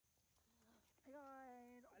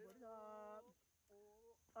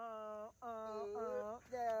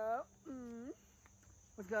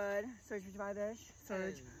What's good? SERG55ISH.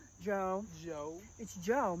 Serge. Hey. Joe. Joe. It's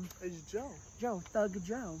Joe. It's Joe. Joe. Thug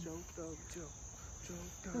Joe. Joe. Thug Joe.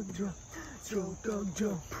 Thug Joe. Joe. Thug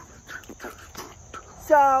Joe.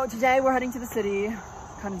 So today we're heading to the city.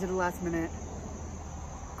 Kind of did a last minute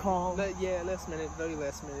call. Yeah, last minute, very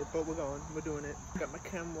last minute, but we're going. We're doing it. Got my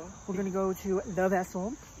camera. We're gonna go to the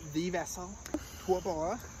vessel. The vessel. To a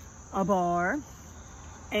bar. A bar.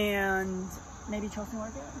 And maybe Chelsea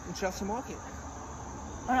Market. In Chelsea Market.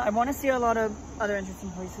 I want to see a lot of other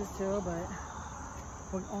interesting places too, but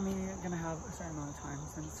we're only gonna have a certain amount of time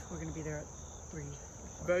since we're gonna be there at 3.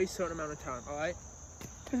 Very certain amount of time, alright?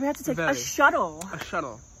 Because we have to take a shuttle. A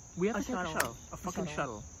shuttle. We have to take a shuttle. A fucking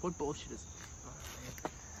shuttle. shuttle. What bullshit is...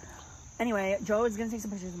 Anyway, Joe is gonna take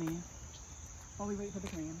some pictures of me while we wait for the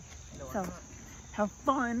train. No, so, have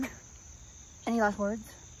fun. Any last words?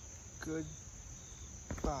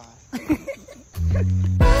 Goodbye.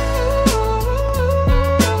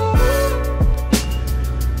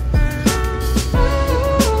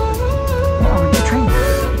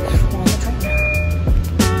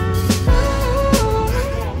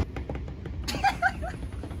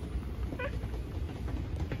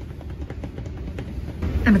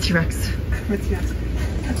 I'm a T-Rex.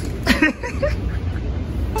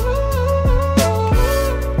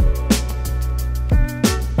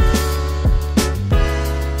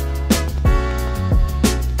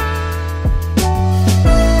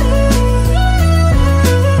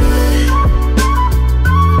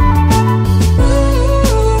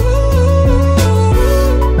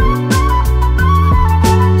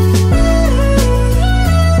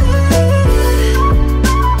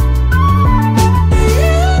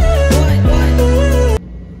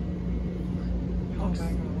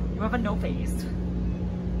 You have a no face.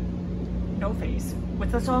 No face.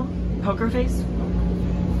 What's that song? Poker face?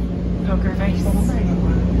 Poker face. Oh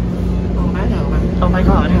my god. Oh my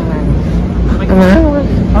god.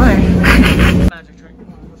 Hi. Magic trick.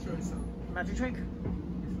 Magic trick?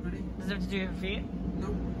 Does it have to do with your feet?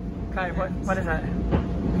 Nope. Okay, what is that?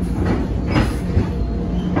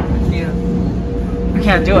 Yeah. You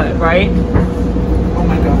can't do it, right? Oh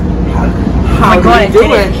my god. How did he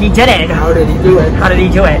do it? He did it. How did he do it? How did he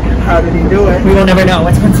do it? How did he do it? We will never know.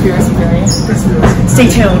 It's conspiracy theories. Stay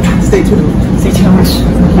tuned. Stay tuned. Stay tuned.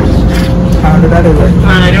 How did I do it?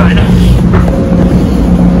 How did I do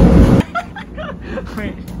it?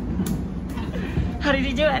 Wait. How did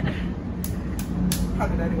he do it? How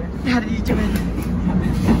did I do it? How did he do it?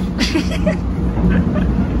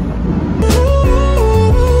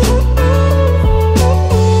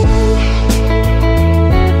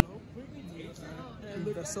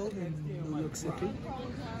 Vessel in New York City.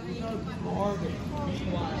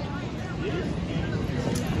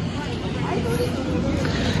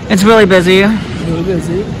 It's really busy. Really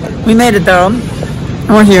busy. We made it though.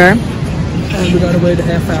 We're here. And we gotta wait a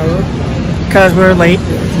half hour. Because we're late. We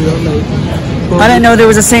are late. I didn't know there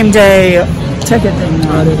was a same day ticket thing.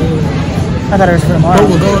 I didn't either. I thought it was for tomorrow. Oh,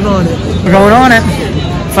 we're going on it. We're going on it.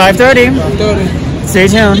 5:30. 5:30. Stay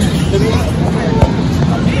tuned.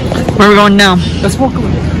 Where are we going now? Let's walk away.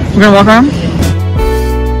 We're gonna walk around?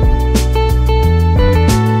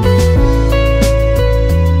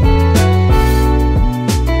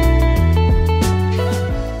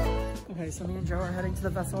 Okay, so me and Joe are heading to the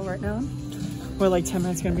vessel right now. We're like 10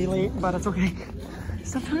 minutes gonna be late, but it's okay.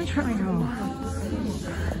 Stop trying to trip me, Joe.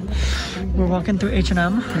 We're walking through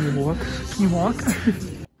H&M. Can you walk? Can you walk?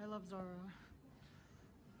 I love Zara.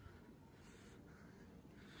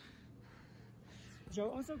 Joe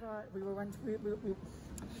also got, we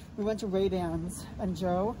went to Ray-Bans, and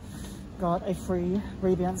Joe got a free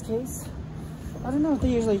Ray-Bans case. I don't know if they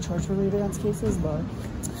usually charge for Ray-Bans cases, but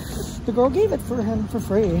the girl gave it for him for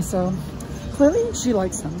free, so clearly she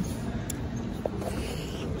likes him.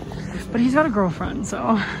 But he's got a girlfriend,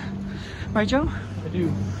 so. Right, Joe? I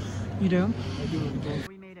do. You do? I do.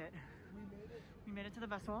 We made it. We made it to the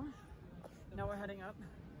vessel. Now we're heading up.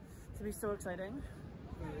 It's gonna be so exciting.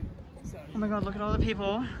 Oh my god, look at all the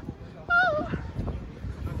people. Oh.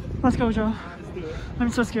 Let's go, Joe. I'm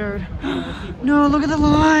so scared. No, look at the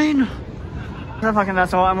line. The fucking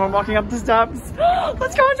vessel, and we're walking up the steps.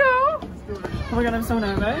 Let's go, Joe. Oh my god, I'm so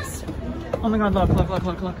nervous. Oh my god, look.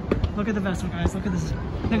 Look at the vessel, guys. Look at this.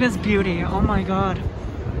 Look at this beauty. Oh my god.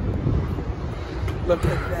 Look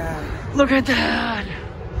at that. Look at that.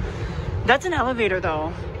 That's an elevator,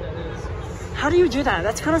 though. That is. How do you do that?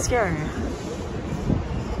 That's kind of scary.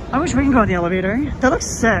 I wish we can go on the elevator. That looks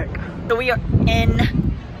sick. So we are in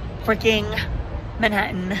freaking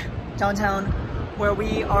Manhattan, downtown, where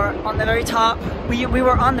we are on the very top. We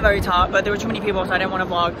were on the very top, but there were too many people, so I didn't want to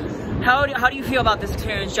vlog. How do you feel about this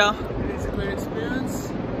experience, Joe? It is a great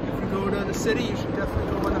experience. the city, you should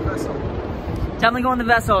definitely go on the vessel. Definitely go on the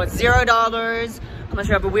vessel. It's $0. Unless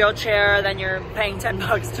you have a wheelchair, then you're paying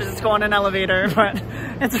 $10 to just go on an elevator, but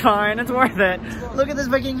it's fine, it's worth it. Look at this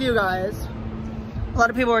freaking view, guys. A lot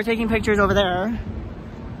of people are taking pictures over there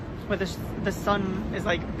where the sun is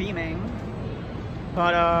like beaming,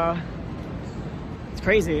 but it's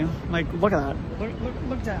crazy. Like, look at that.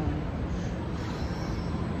 Look down.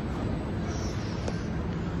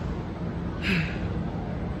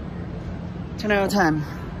 10 out of 10.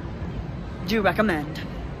 Do recommend.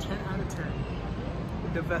 10 out of 10.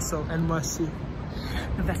 The vessel NYC.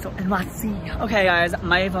 The vessel NYC. Okay, guys,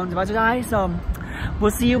 my phone's about to die, so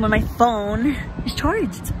we'll see you when my phone is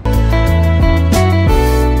charged.